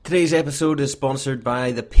Today's episode is sponsored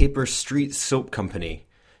by the Paper Street Soap Company.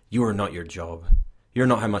 You are not your job. You are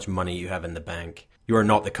not how much money you have in the bank. You are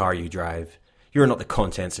not the car you drive. You are not the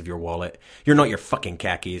contents of your wallet. You're not your fucking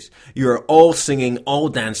khakis. You are all singing, all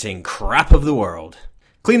dancing crap of the world.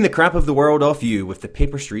 Clean the crap of the world off you with the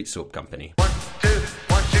Paper Street Soap Company.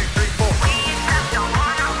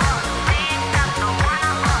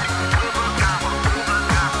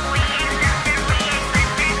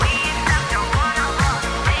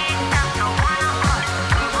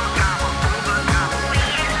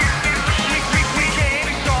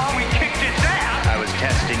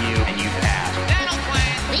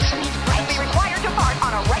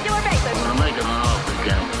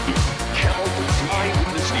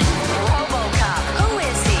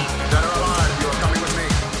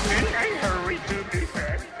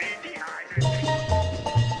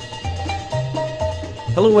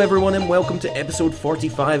 Hello everyone and welcome to episode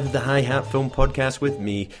 45 of the High Hat Film Podcast with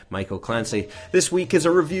me, Michael Clancy. This week is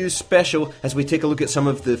a review special as we take a look at some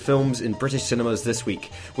of the films in British cinemas this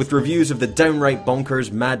week, with reviews of the downright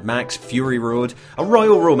bonkers Mad Max Fury Road, a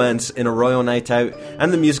royal romance in a royal night out,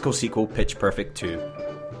 and the musical sequel Pitch Perfect 2.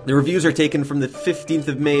 The reviews are taken from the 15th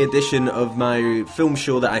of May edition of my film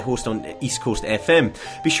show that I host on East Coast FM.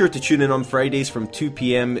 Be sure to tune in on Fridays from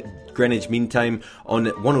 2pm Greenwich Mean Time on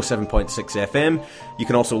 107.6 FM. You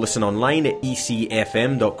can also listen online at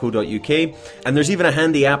ecfm.co.uk, and there's even a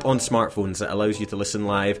handy app on smartphones that allows you to listen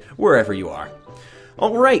live wherever you are.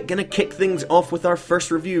 Alright, gonna kick things off with our first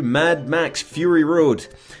review, Mad Max Fury Road.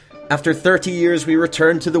 After 30 years, we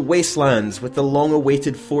return to the wastelands with the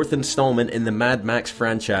long-awaited fourth installment in the Mad Max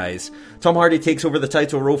franchise. Tom Hardy takes over the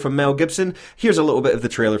title role from Mel Gibson. Here's a little bit of the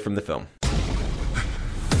trailer from the film.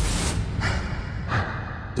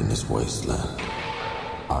 In this wasteland,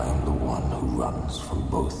 I am the one who runs from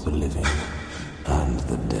both the living and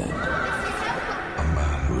the dead. A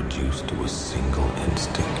man reduced to a single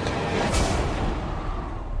instinct.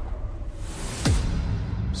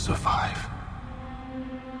 Survive.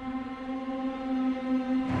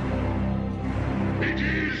 It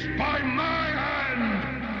is by my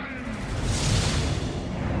hand!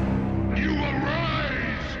 You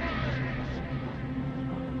arise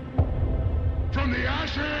from the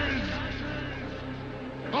ashes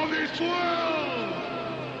of this world!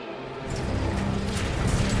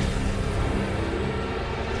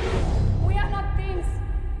 We are not thieves!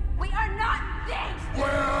 We are not thieves!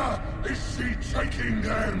 Where is she taking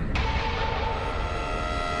them?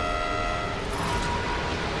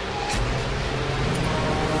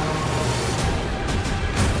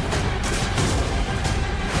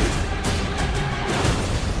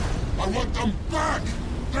 I want them back!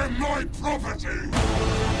 They're my property!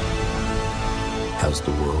 As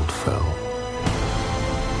the world fell,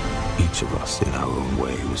 each of us in our own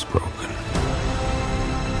way was broken.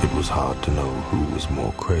 It was hard to know who was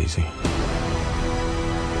more crazy.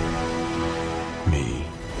 Me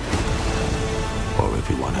or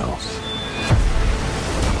everyone else.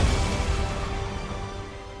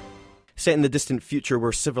 Set in the distant future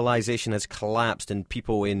where civilization has collapsed and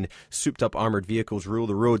people in souped-up armoured vehicles rule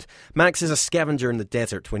the road, Max is a scavenger in the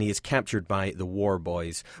desert when he is captured by the War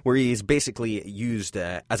Boys, where he is basically used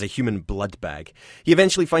as a human blood bag. He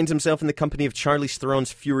eventually finds himself in the company of Charlize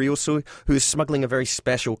Theron's Furiosa, who is smuggling a very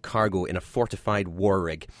special cargo in a fortified war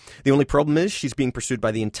rig. The only problem is she's being pursued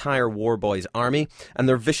by the entire War Boys army and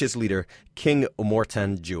their vicious leader, King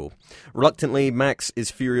Omortan Joe. Reluctantly, Max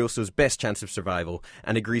is Furiosa's best chance of survival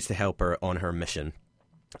and agrees to help her on her mission.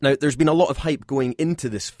 Now, there's been a lot of hype going into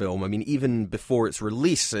this film. I mean, even before its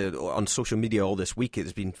release on social media all this week,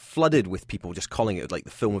 it's been flooded with people just calling it like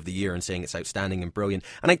the film of the year and saying it's outstanding and brilliant.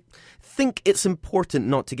 And I think it's important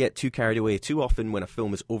not to get too carried away. Too often when a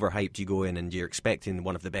film is overhyped, you go in and you're expecting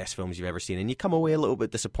one of the best films you've ever seen, and you come away a little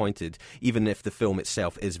bit disappointed, even if the film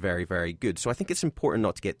itself is very, very good. So I think it's important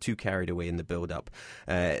not to get too carried away in the build-up,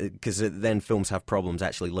 because then films have problems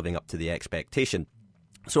actually living up to the expectation.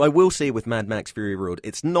 So I will say with Mad Max Fury Road,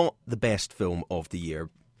 it's not the best film of the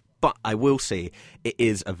year, but I will say it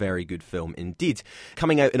is a very good film indeed.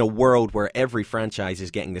 Coming out in a world where every franchise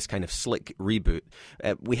is getting this kind of slick reboot,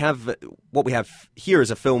 what we have here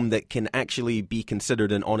is a film that can actually be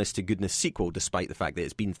considered an honest-to-goodness sequel, despite the fact that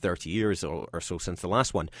it's been 30 years or so since the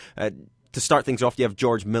last one. To start things off, you have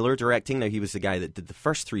George Miller directing. Now, he was the guy that did the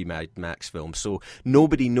first three Mad Max films, so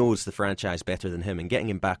nobody knows the franchise better than him, and getting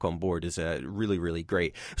him back on board is really, really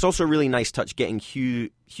great. It's also a really nice touch getting Hugh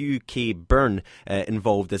K. Byrne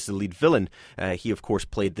involved as the lead villain. He, of course,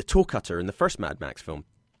 played the toe cutter in the first Mad Max film.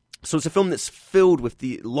 So it's a film that's filled with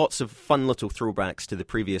lots of fun little throwbacks to the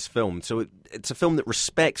previous film. So it's a film that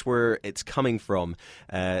respects where it's coming from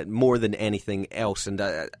more than anything else. And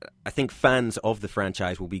I think fans of the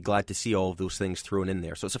franchise will be glad to see all of those things thrown in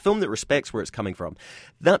there. So it's a film that respects where it's coming from.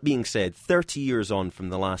 That being said, 30 years on from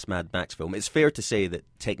the last Mad Max film, it's fair to say that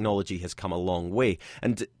technology has come a long way.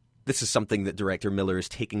 And this is something that director Miller is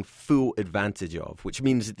taking full advantage of, which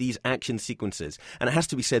means that these action sequences, and it has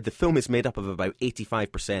to be said, the film is made up of about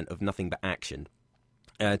 85% of nothing but action.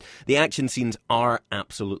 The action scenes are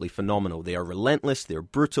absolutely phenomenal. They are relentless, they're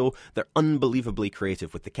brutal, they're unbelievably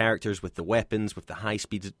creative with the characters, with the weapons, with the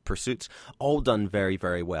high-speed pursuits, all done very,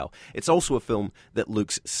 very well. It's also a film that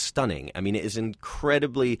looks stunning. I mean, it is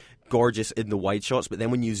incredibly gorgeous in the wide shots, but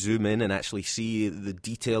then when you zoom in and actually see the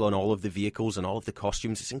detail on all of the vehicles and all of the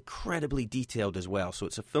costumes, it's incredibly detailed as well. So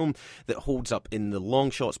it's a film that holds up in the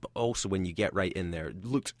long shots, but also when you get right in there. It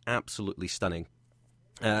looks absolutely stunning.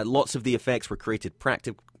 Lots of the effects were created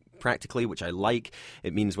practically, which I like.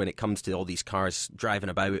 It means when it comes to all these cars driving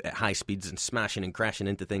about at high speeds and smashing and crashing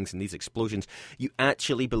into things and these explosions, you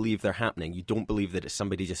actually believe they're happening. You don't believe that it's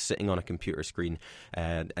somebody just sitting on a computer screen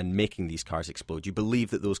and making these cars explode. You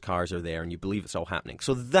believe that those cars are there and you believe it's all happening.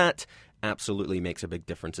 So that absolutely makes a big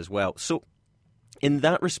difference as well. So in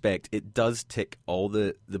that respect, it does tick all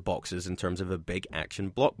the boxes in terms of a big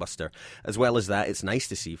action blockbuster. As well as that, it's nice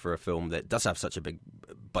to see for a film that does have such a big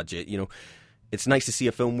budget, it's nice to see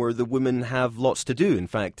a film where the women have lots to do. In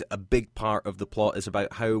fact, a big part of the plot is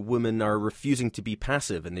about how women are refusing to be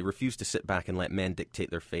passive and they refuse to sit back and let men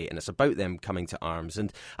dictate their fate. And it's about them coming to arms.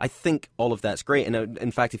 And I think all of that's great. And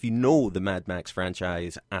in fact, if you know the Mad Max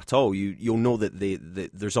franchise at all, you'll know that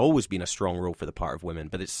there's always been a strong role for the part of women.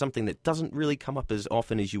 But it's something that doesn't really come up as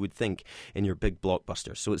often as you would think in your big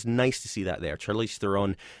blockbusters. So it's nice to see that there. Charlize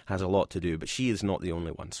Theron has a lot to do, but she is not the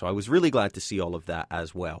only one. So I was really glad to see all of that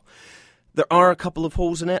as well. There are a couple of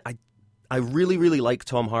holes in it. I really, really like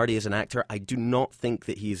Tom Hardy as an actor. I do not think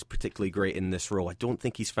that he's particularly great in this role. I don't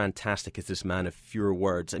think he's fantastic as this man of fewer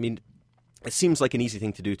words. I mean, it seems like an easy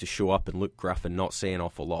thing to do to show up and look gruff and not say an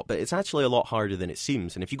awful lot, but it's actually a lot harder than it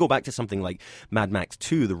seems. And if you go back to something like Mad Max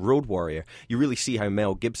 2, The Road Warrior, you really see how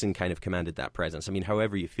Mel Gibson kind of commanded that presence. I mean,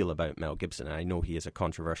 however you feel about Mel Gibson, and I know he is a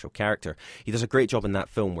controversial character, he does a great job in that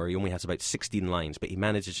film where he only has about 16 lines, but he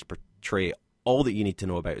manages to portray all that you need to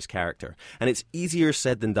know about his character. And it's easier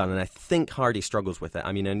said than done, and I think Hardy struggles with it.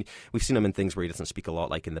 I mean, and we've seen him in things where he doesn't speak a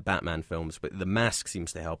lot, like in the Batman films, but The Mask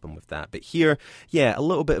seems to help him with that. But here, yeah, a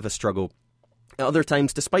little bit of a struggle. At other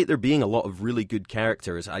times, despite there being a lot of really good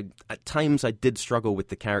characters, at times I did struggle with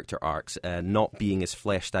the character arcs not being as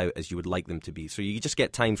fleshed out as you would like them to be. So you just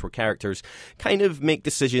get times where characters kind of make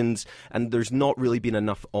decisions and there's not really been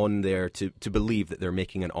enough on there to believe that they're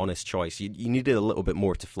making an honest choice. You needed a little bit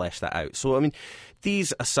more to flesh that out. So, I mean,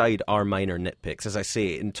 these aside are minor nitpicks. As I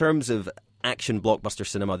say, in terms of action blockbuster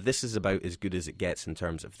cinema, this is about as good as it gets in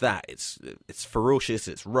terms of that. It's ferocious,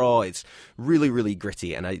 it's raw, it's really, really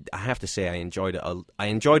gritty, and I have to say I enjoyed it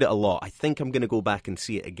a lot. I think I'm going to go back and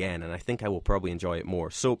see it again, and I think I will probably enjoy it more.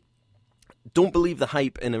 So don't believe the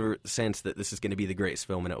hype in a sense that this is going to be the greatest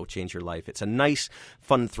film and it will change your life. It's a nice,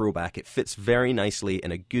 fun throwback. It fits very nicely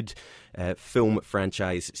in a good film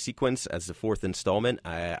franchise sequence as the fourth installment.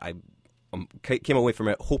 I came away from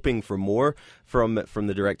it hoping for more from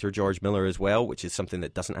the director George Miller as well, which is something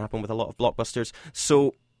that doesn't happen with a lot of blockbusters.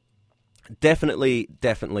 So definitely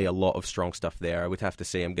a lot of strong stuff there. I would have to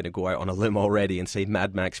say I'm going to go out on a limb already and say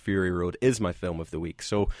Mad Max Fury Road is my film of the week.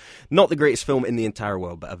 So not the greatest film in the entire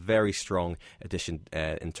world, but a very strong addition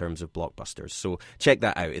in terms of blockbusters. So check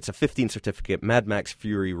that out. It's a 15 certificate, Mad Max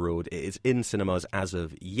Fury Road. It is in cinemas as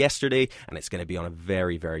of yesterday, and it's going to be on a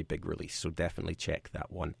very, very big release. So definitely check that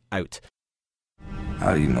one out.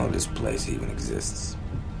 How do you know this place even exists?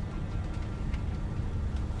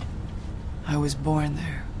 I was born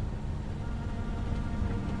there.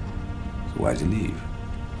 So why'd you leave?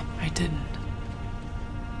 I didn't.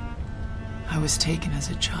 I was taken as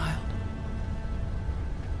a child.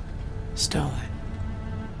 Stolen.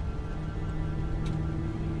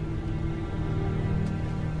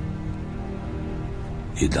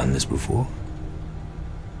 You done this before?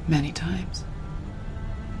 Many times.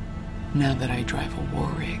 Now that I drive a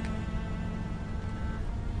war rig,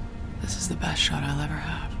 this is the best shot I'll ever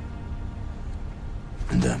have.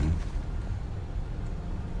 And them?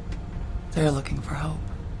 They're looking for hope.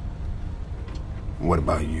 What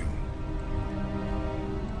about you?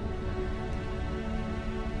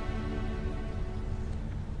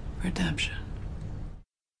 Redemption.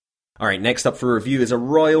 Alright, next up for review is A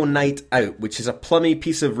Royal Night Out, which is a plummy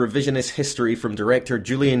piece of revisionist history from director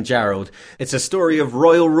Julian Jarrold. It's a story of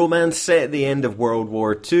royal romance set at the end of World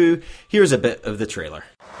War II. Here's a bit of the trailer.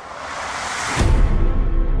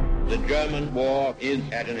 The German war is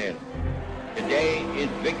at an end. Today is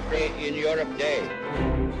Victory in Europe Day.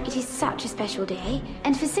 It is such a special day,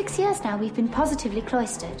 and for 6 years now we've been positively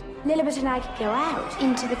cloistered. Lilibet and I could go out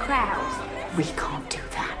into the crowds. We can't do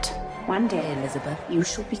that. One day, Elizabeth, you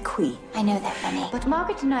shall be queen. I know that, Bunny. But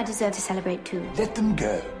Margaret and I deserve to celebrate too. Let them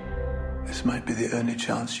go. This might be the only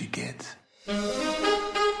chance she gets. We're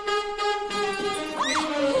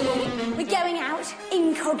going out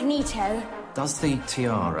incognito. Does the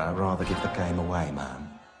tiara rather give the game away, ma'am?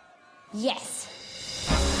 Yes.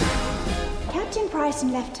 Captain Price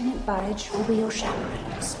and Lieutenant Burridge will be your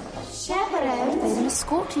chaperones. Chaperones? They will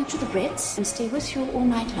escort you to the Ritz and stay with you all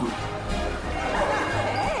night long.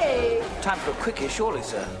 Hey! Time for a quickie, surely,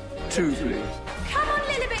 sir. 2, please. Come on,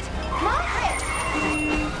 Lilibet! Margaret!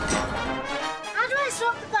 How do I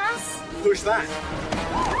stop the bus? Who's that?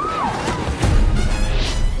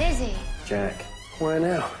 Lizzie. Jack. Where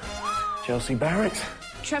now? Chelsea Barracks?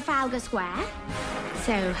 Trafalgar Square.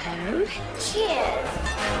 Soho.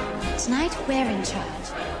 Cheers! Tonight we're in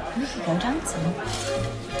charge. We can go dancing.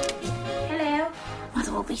 Hello.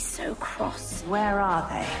 Mother will be so cross. Where are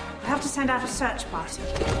they? I have to send out a search party.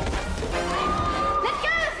 Let go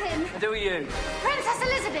of him! And who are you? Princess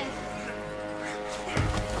Elizabeth!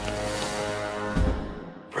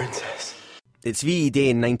 Princess. It's VE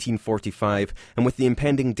Day in 1945, and with the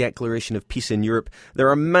impending declaration of peace in Europe, there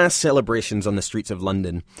are mass celebrations on the streets of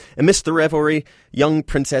London. Amidst the revelry, young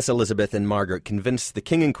Princess Elizabeth and Margaret convince the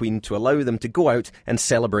King and Queen to allow them to go out and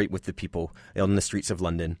celebrate with the people on the streets of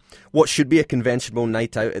London. What should be a conventional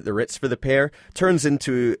night out at the Ritz for the pair turns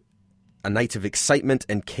into a night of excitement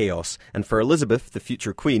and chaos, and for Elizabeth, the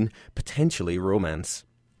future Queen, potentially romance.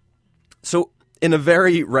 So, in a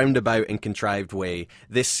very roundabout and contrived way,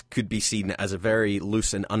 this could be seen as a very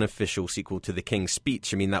loose and unofficial sequel to The King's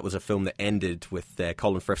Speech. I mean, that was a film that ended with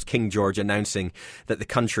Colin Firth's King George announcing that the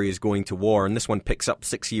country is going to war, and this one picks up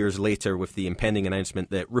 6 years later with the impending announcement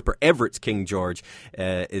that Rupert Everett's King George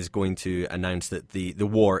is going to announce that the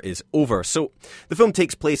war is over. So, the film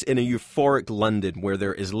takes place in a euphoric London where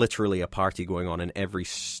there is literally a party going on in every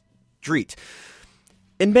street.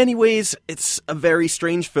 In many ways, it's a very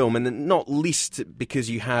strange film, and not least because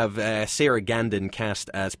you have Sarah Gandon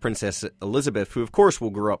cast as Princess Elizabeth, who of course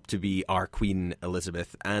will grow up to be our Queen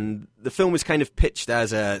Elizabeth, and the film is kind of pitched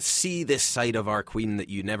as a see this side of our Queen that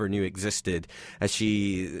you never knew existed, as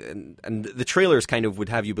and the trailers kind of would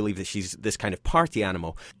have you believe that she's this kind of party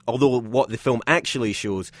animal, although what the film actually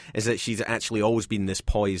shows is that she's actually always been this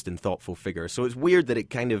poised and thoughtful figure. So it's weird that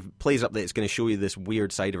it kind of plays up that it's going to show you this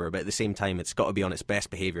weird side of her, but at the same time it's got to be on its best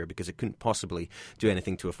behaviour because it couldn't possibly do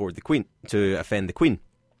anything to offend the Queen.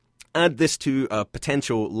 Add this to a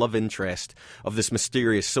potential love interest of this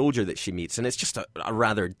mysterious soldier that she meets, and it's just a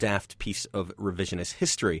rather daft piece of revisionist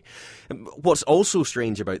history. What's also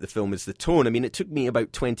strange about the film is the tone. I mean, it took me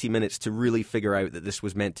about 20 minutes to really figure out that this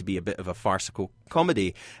was meant to be a bit of a farcical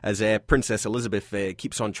comedy, as Princess Elizabeth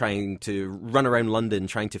keeps on trying to run around London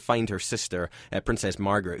trying to find her sister, Princess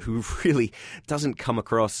Margaret, who really doesn't come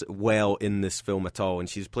across well in this film at all, and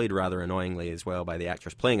she's played rather annoyingly as well by the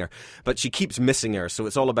actress playing her, but she keeps missing her, so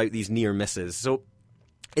it's all about these near misses. So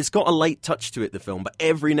it's got a light touch to it, the film, but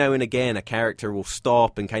every now and again a character will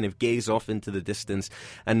stop and kind of gaze off into the distance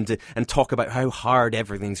and talk about how hard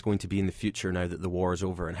everything's going to be in the future now that the war is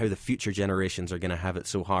over, and how the future generations are going to have it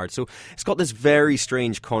so hard. So it's got this very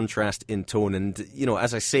strange contrast in tone, and, you know,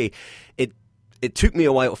 as I say, it took me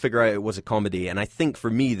a while to figure out it was a comedy, and I think for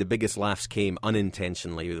me the biggest laughs came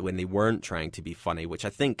unintentionally when they weren't trying to be funny, which I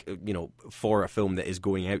think, you know, for a film that is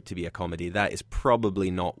going out to be a comedy, that is probably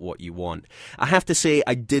not what you want. I have to say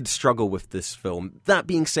I did struggle with this film. That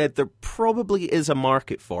being said, there probably is a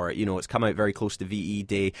market for it. You know, it's come out very close to VE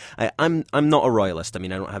Day. I'm not a royalist. I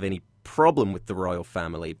mean, I don't have any problem with the royal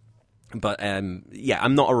family. But, yeah,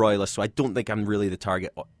 I'm not a royalist, so I don't think I'm really the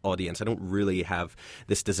target audience. I don't really have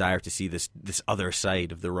this desire to see this other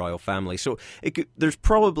side of the royal family. So there's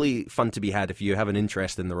probably fun to be had if you have an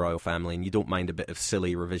interest in the royal family and you don't mind a bit of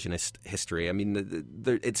silly revisionist history. I mean,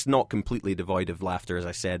 it's not completely devoid of laughter, as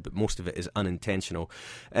I said, but most of it is unintentional.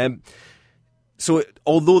 So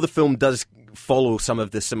although the film does follow some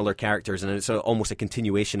of the similar characters, and it's almost a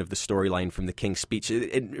continuation of the storyline from The King's Speech,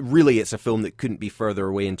 it's a film that couldn't be further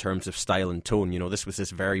away in terms of style and tone. You know, this was this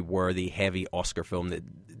very worthy, heavy Oscar film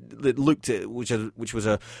that looked at, which was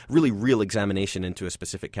a really real examination into a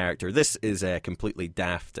specific character. This is completely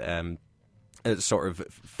daft. sort of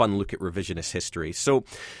fun look at revisionist history. So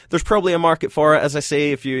there's probably a market for it, as I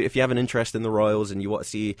say, if you have an interest in the Royals and you want to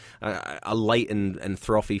see a light and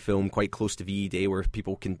frothy film quite close to VE Day where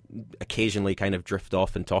people can occasionally kind of drift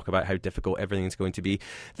off and talk about how difficult everything's going to be.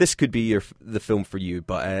 This could be the film for you,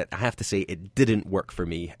 but I have to say it didn't work for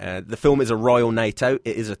me. The film is a royal night out.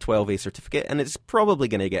 It is a 12A certificate, and it's probably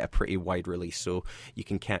going to get a pretty wide release, so you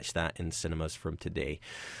can catch that in cinemas from today.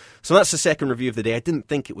 So that's the second review of the day. I didn't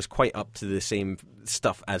think it was quite up to the same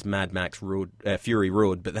stuff as Mad Max Fury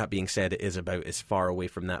Road, but that being said, it is about as far away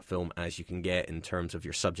from that film as you can get in terms of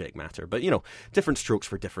your subject matter. But, different strokes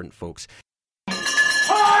for different folks.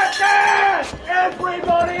 Quietness!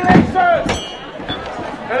 Everybody listen!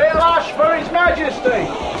 A little hush for His Majesty!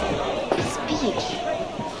 Speech.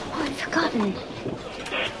 Oh, I'd forgotten.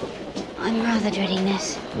 I'm rather dreading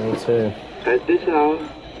this. Me too. At this hour,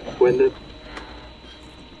 when the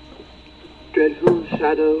dreadful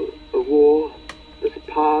shadow of war has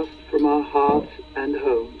passed from our hearts and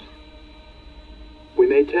homes, we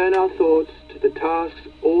may turn our thoughts to the tasks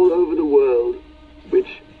all over the world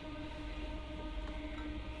which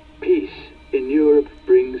peace in Europe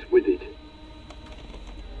brings with it.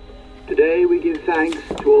 Today we give thanks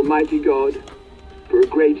to Almighty God for a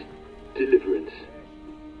great deliverance.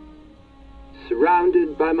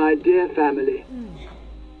 Surrounded by my dear family,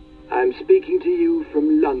 I am speaking to you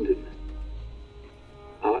from London,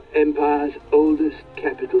 our empire's oldest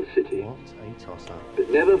capital city. What a toss-up.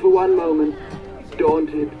 But never for one moment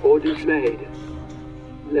daunted or dismayed.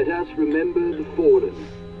 Let us remember the fallen,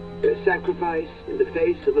 their sacrifice in the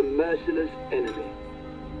face of a merciless enemy.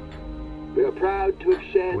 We are proud to have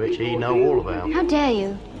shared... Which he know all about. How dare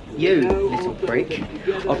you? You, little prick,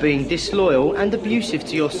 are being disloyal and abusive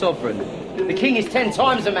to your sovereign. The king is 10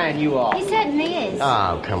 times the man you are. He certainly is.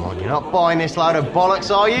 Oh, come on, you're not buying this load of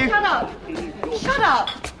bollocks, are you? Shut up! Shut up!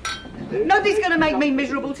 Nobody's going to make me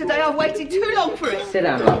miserable today. I've waited too long for it. Sit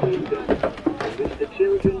down, love. The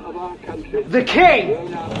children of our country... The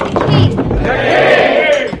king!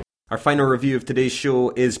 The king! Our final review of today's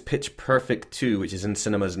show is Pitch Perfect 2, which is in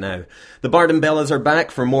cinemas now. The Bard and Bellas are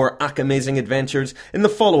back for more amazing adventures in the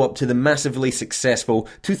follow-up to the massively successful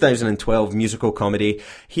 2012 musical comedy.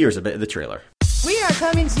 Here's a bit of the trailer. We are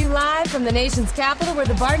coming to you live from the nation's capital where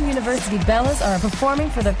the Barton University Bellas are performing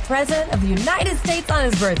for the President of the United States on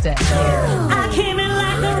his birthday. I came in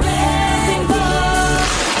like a wrecking ball.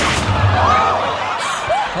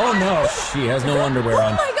 Oh no, she has no underwear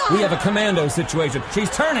on. Oh my God. We have a commando situation. She's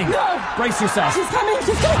turning. No. Brace yourself. She's coming.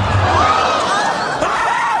 She's coming.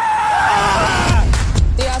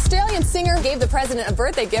 The Australian singer gave the president a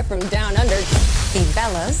birthday gift from down under. The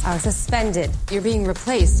Bellas are suspended. You're being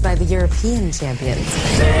replaced by the European champions.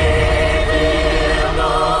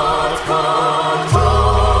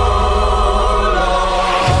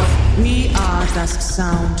 We are the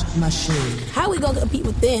sound machine. How are we gonna compete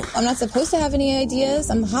with them? I'm not supposed to have any ideas.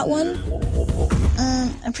 I'm the hot one.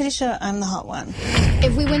 I'm pretty sure I'm the hot one.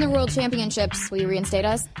 If we win the world championships, will you reinstate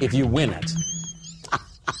us? If you win it.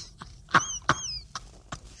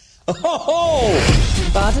 Oh!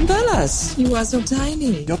 Bard and Bellas, you are so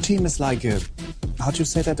tiny. Your team is like how do you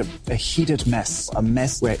say that? A heated mess. A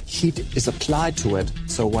mess where heat is applied to it.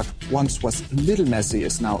 So what once was a little messy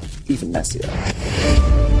is now even messier.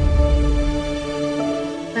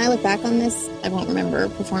 When I look back on this, I won't remember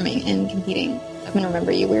performing and competing. I'm gonna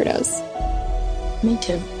remember you weirdos. Me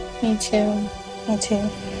too. Me too. Me too.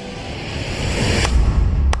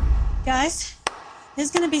 Guys,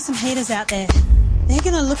 there's going to be some haters out there. They're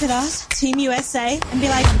going to look at us, Team USA, and be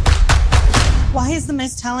like, why is the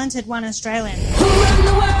most talented one Australian? Who run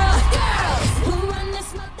the world, girls? Who run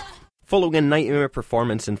this mother? Following a nightmare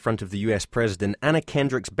performance in front of the US President, Anna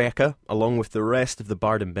Kendrick's Becca, along with the rest of the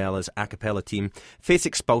Bard and Bellas a cappella team, face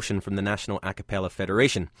expulsion from the National A Cappella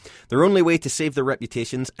Federation. Their only way to save their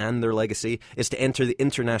reputations and their legacy is to enter the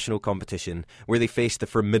international competition, where they face the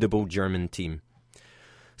formidable German team.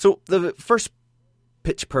 So, the first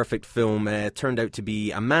Pitch Perfect film turned out to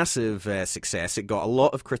be a massive success. It got a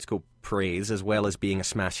lot of critical praise, as well as being a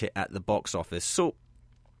smash hit at the box office. So,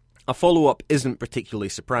 a follow-up isn't particularly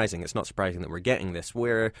surprising. It's not surprising that we're getting this.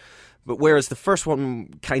 But whereas the first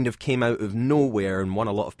one kind of came out of nowhere and won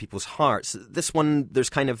a lot of people's hearts, this one, there's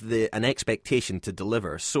kind of an expectation to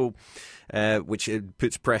deliver. So, which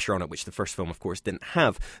puts pressure on it, which the first film, of course, didn't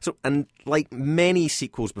have. So, and like many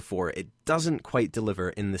sequels before, it doesn't quite deliver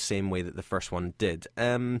in the same way that the first one did.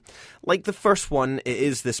 Like the first one, it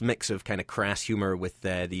is this mix of kind of crass humor with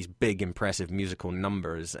these big, impressive musical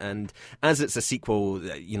numbers. And as it's a sequel,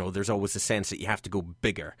 there's always a sense that you have to go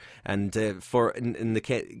bigger. And in the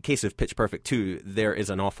case of Pitch Perfect 2, there is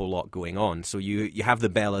an awful lot going on. So you have the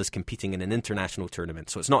Bellas competing in an international tournament.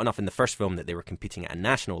 So it's not enough in the first film that they were competing at a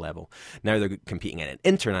national level. Now they're competing at an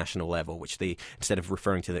international level, which they, instead of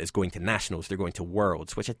referring to it as going to nationals, they're going to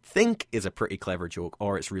worlds, which I think is a pretty clever joke,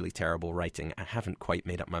 or it's really terrible writing. I haven't quite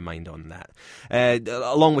made up my mind on that.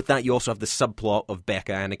 Along with that, you also have the subplot of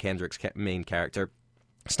Becca, Anna Kendrick's main character,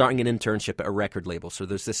 starting an internship at a record label. So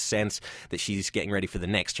there's this sense that she's getting ready for the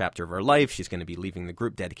next chapter of her life. She's going to be leaving the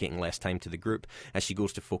group, dedicating less time to the group as she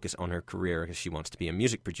goes to focus on her career because she wants to be a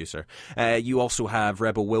music producer. You also have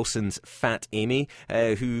Rebel Wilson's Fat Amy,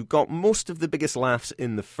 who got most of the biggest laughs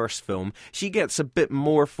in the first film. She gets a bit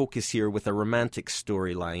more focus here with a romantic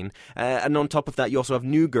storyline. And on top of that, you also have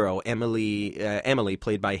new girl, Emily,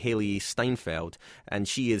 played by Haley Steinfeld, and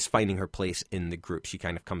she is finding her place in the group. She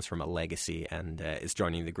kind of comes from a legacy and is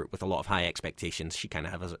joining the group with a lot of high expectations. She kind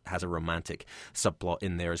of has a romantic subplot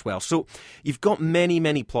in there as well. So you've got many,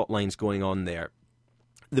 many plot lines going on there.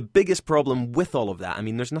 The biggest problem with all of that, I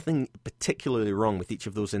mean, there's nothing particularly wrong with each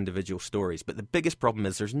of those individual stories, but the biggest problem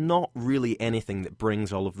is there's not really anything that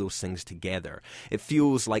brings all of those things together. It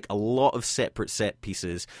feels like a lot of separate set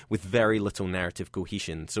pieces with very little narrative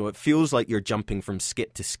cohesion. So it feels like you're jumping from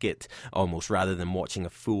skit to skit almost, rather than watching a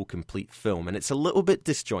full, complete film. And it's a little bit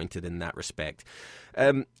disjointed in that respect.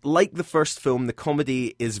 Like the first film, the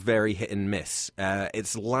comedy is very hit and miss.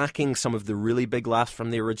 It's lacking some of the really big laughs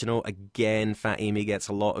from the original. Again, Fat Amy gets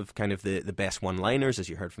a lot of kind of the best one-liners, as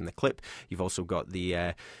you heard from the clip. You've also got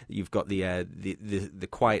the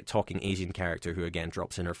quiet talking Asian character who again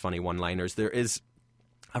drops in her funny one-liners. There is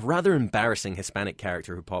a rather embarrassing Hispanic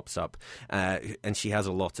character who pops up, and she has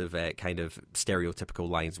a lot of kind of stereotypical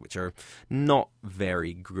lines which are not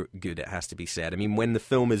very good, it has to be said. I mean, when the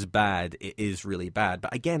film is bad, it is really bad.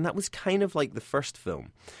 But again, that was kind of like the first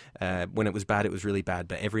film. When it was bad, it was really bad.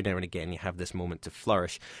 But every now and again, you have this moment to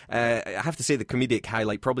flourish. I have to say the comedic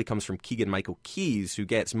highlight probably comes from Keegan-Michael Key, who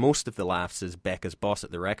gets most of the laughs as Becca's boss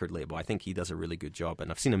at the record label. I think he does a really good job, and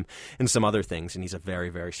I've seen him in some other things, and he's a very,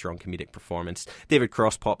 very strong comedic performance. David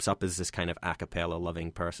Cross pops up as this kind of a cappella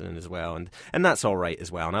loving person as well, and that's all right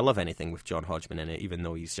as well. And I love anything with John Hodgman in it, even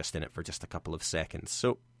though he's just in it for just a couple of seconds.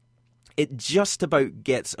 So it just about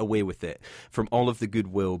gets away with it from all of the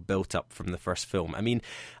goodwill built up from the first film. I mean,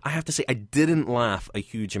 I have to say, I didn't laugh a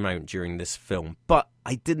huge amount during this film, but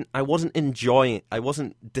I wasn't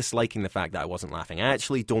disliking the fact that I wasn't laughing. I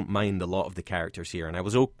actually don't mind a lot of the characters here, and I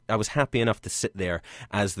was happy enough to sit there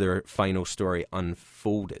as their final story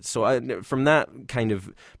unfolded. So from that kind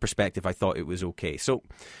of perspective, I thought it was okay. So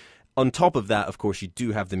on top of that, of course, you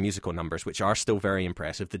do have the musical numbers, which are still very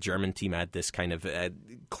impressive. The German team had this kind of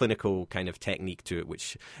clinical kind of technique to it,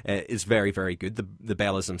 which is very, very good. The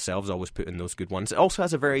Bellas themselves always put in those good ones. It also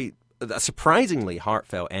has a surprisingly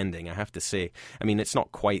heartfelt ending, I have to say. I mean, it's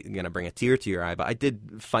not quite going to bring a tear to your eye, but I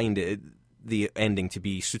did find the ending to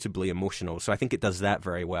be suitably emotional, so I think it does that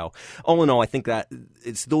very well. All in all, I think that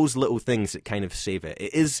it's those little things that kind of save it.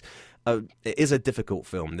 It is a difficult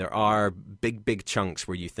film. There are big chunks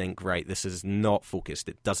where you think, right, this is not focused.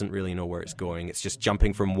 It doesn't really know where it's going. It's just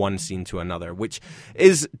jumping from one scene to another, which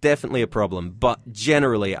is definitely a problem. But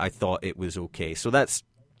generally, I thought it was okay. So that's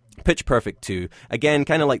Pitch Perfect 2. Again,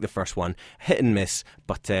 kind of like the first one, hit and miss,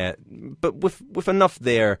 but with enough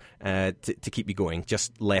there to keep you going,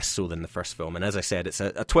 just less so than the first film. And as I said, it's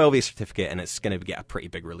a 12A certificate, and it's going to get a pretty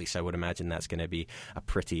big release. I would imagine that's going to be a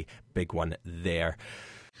pretty big one there.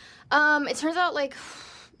 It turns out,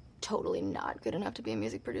 totally not good enough to be a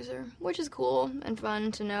music producer, which is cool and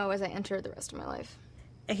fun to know as I enter the rest of my life.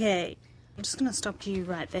 Okay, I'm just gonna stop you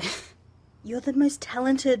right there. You're the most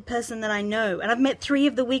talented person that I know, and I've met 3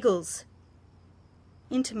 of the Wiggles.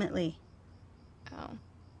 Intimately. Oh.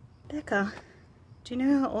 Becca, do you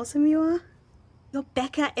know how awesome you are? You're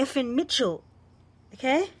Becca effing Mitchell,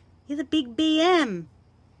 okay? You're the big BM.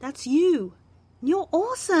 That's you. You're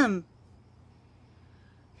awesome.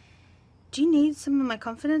 Do you need some of my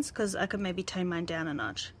confidence? Because I could maybe tone mine down a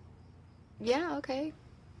notch. Yeah, okay.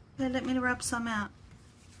 Yeah, let me rub some out.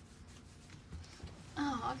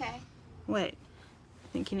 Oh, okay. Wait, I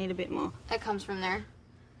think you need a bit more. It comes from there.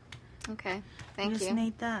 Okay, thank you. I just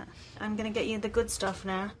need that. I'm going to get you the good stuff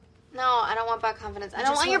now. No, I don't want butt confidence. I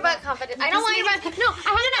don't want your butt confidence. I don't want your butt... No, I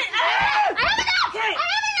have enough! I have enough! Okay. I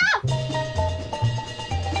have enough!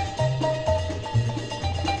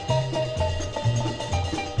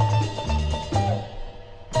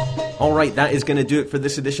 Alright, that is going to do it for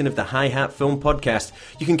this edition of the Hi Hat Film Podcast.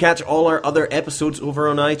 You can catch all our other episodes over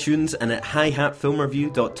on iTunes and at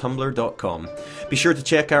hihatfilmreview.tumblr.com. Be sure to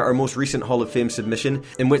check out our most recent Hall of Fame submission,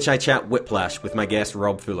 in which I chat Whiplash with my guest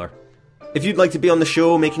Rob Fuller. If you'd like to be on the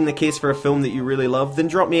show making the case for a film that you really love, then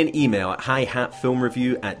drop me an email at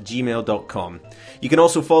hihatfilmreview@gmail.com. You can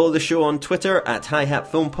also follow the show on Twitter at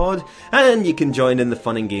hihatfilmpod, and you can join in the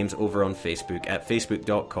fun and games over on Facebook at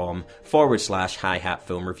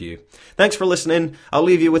facebook.com/hihatfilmreview. Thanks for listening. I'll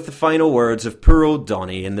leave you with the final words of poor old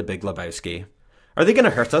Donnie in The Big Lebowski. Are they going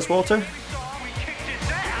to hurt us, Walter? Give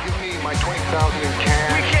me my 20,000 in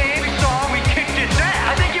cash. We came, we saw, we kicked his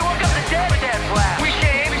ass. I think you woke up the dead with that blast. We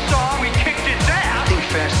came, we saw, we kicked his ass. Think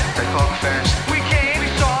fast, I talk fast. We came, we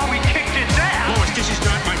saw, we kicked his ass. Boys, this is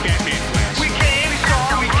not my Batman class. We came, we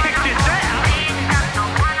saw, we kicked his ass.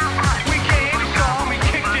 We came, we saw, we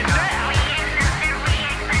kicked his ass. We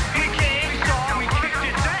came, we saw, we kicked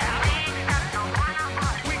his ass.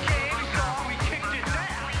 We came, we saw, we kicked his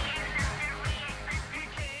ass.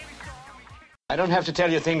 I don't have to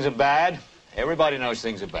tell you things are bad. Everybody knows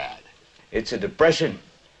things are bad. It's a depression.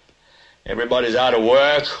 Everybody's out of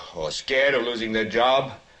work or scared of losing their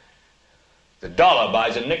job. The dollar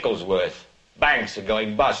buys a nickel's worth. Banks are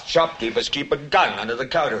going bust. Shopkeepers keep a gun under the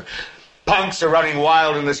counter. Punks are running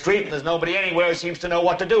wild in the street, and there's nobody anywhere who seems to know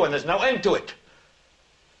what to do, and there's no end to it.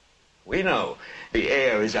 We know the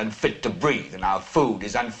air is unfit to breathe, and our food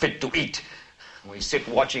is unfit to eat. We sit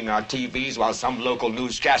watching our TVs while some local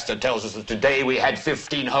newscaster tells us that today we had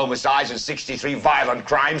 15 homicides and 63 violent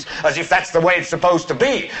crimes, as if that's the way it's supposed to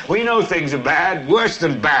be. We know things are bad, worse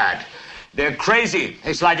than bad. They're crazy.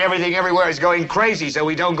 It's like everything everywhere is going crazy, so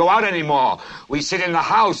we don't go out anymore. We sit in the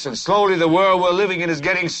house, and slowly the world we're living in is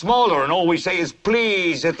getting smaller, and all we say is,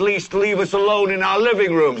 please, at least leave us alone in our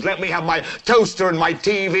living rooms. Let me have my toaster and my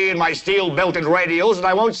TV and my steel-belted radios, and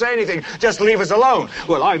I won't say anything. Just leave us alone.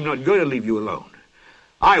 Well, I'm not going to leave you alone.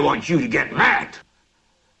 I want you to get mad.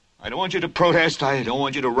 I don't want you to protest. I don't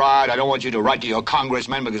want you to riot. I don't want you to write to your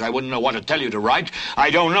congressmen because I wouldn't know what to tell you to write.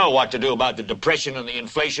 I don't know what to do about the depression and the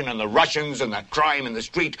inflation and the Russians and the crime in the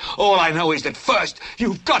street. All I know is that first,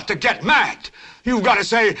 you've got to get mad. You've got to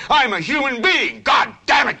say, I'm a human being. God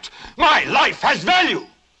damn it. My life has value.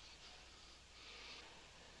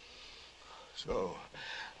 So,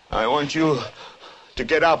 I want you to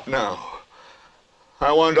get up now.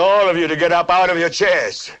 I want all of you to get up out of your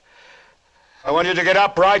chairs. I want you to get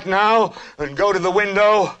up right now and go to the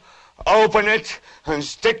window, open it, and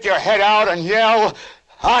stick your head out and yell,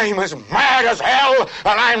 I'm as mad as hell,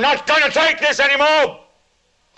 and I'm not going to take this anymore!